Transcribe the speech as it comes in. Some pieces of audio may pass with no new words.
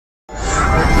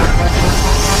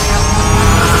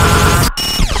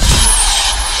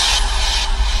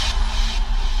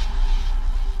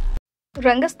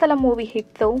రంగస్థలం movie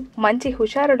హిట్తో మంచి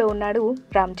హుషారులో ఉన్నాడు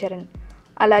రామ్ చరణ్.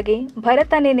 అలాగే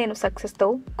భరత్ అనే నేను సక్సెస్తో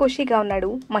ఖుషీగా ఉన్నాడు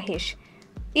మహేష్.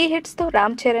 ఈ హిట్స్తో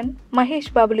రామ్ చరణ్, మహేష్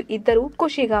బాబులు ఇద్దరూ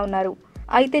ఖుషీగా ఉన్నారు.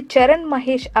 అయితే చరణ్,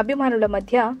 మహేష్ అభిమానుల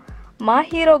మధ్య మా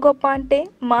హీరో గొప్ప అంటే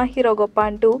మా హీరో గొప్ప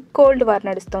అంటూ కోల్డ్ వార్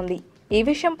నడుస్తోంది. ఈ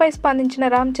విషయంపై స్పందించిన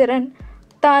రామ్ చరణ్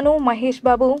తాను, మహేష్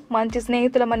బాబు మంచి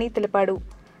స్నేహితులమని తెలిపాడు.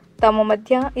 తమ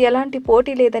మధ్య ఎలాంటి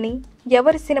పోటీ లేదని,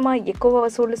 ఎవరి సినిమా ఎక్కువ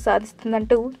వసూళ్లు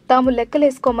సాధిస్తుందంటూ తాము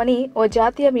లెక్కలేసుకోమని ఓ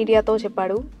జాతీయ మీడియాతో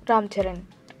చెప్పాడు రామ్ చరణ్.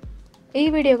 ఈ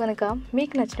వీడియో కనుక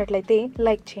మీకు నచ్చినట్లయితే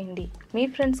లైక్ చేయండి, మీ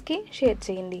ఫ్రెండ్స్కి షేర్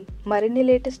చేయండి. మరిన్ని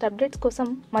లేటెస్ట్ అప్డేట్స్ కోసం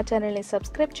మా ఛానల్ని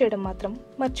సబ్స్క్రైబ్ చేయడం మాత్రం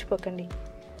మర్చిపోకండి.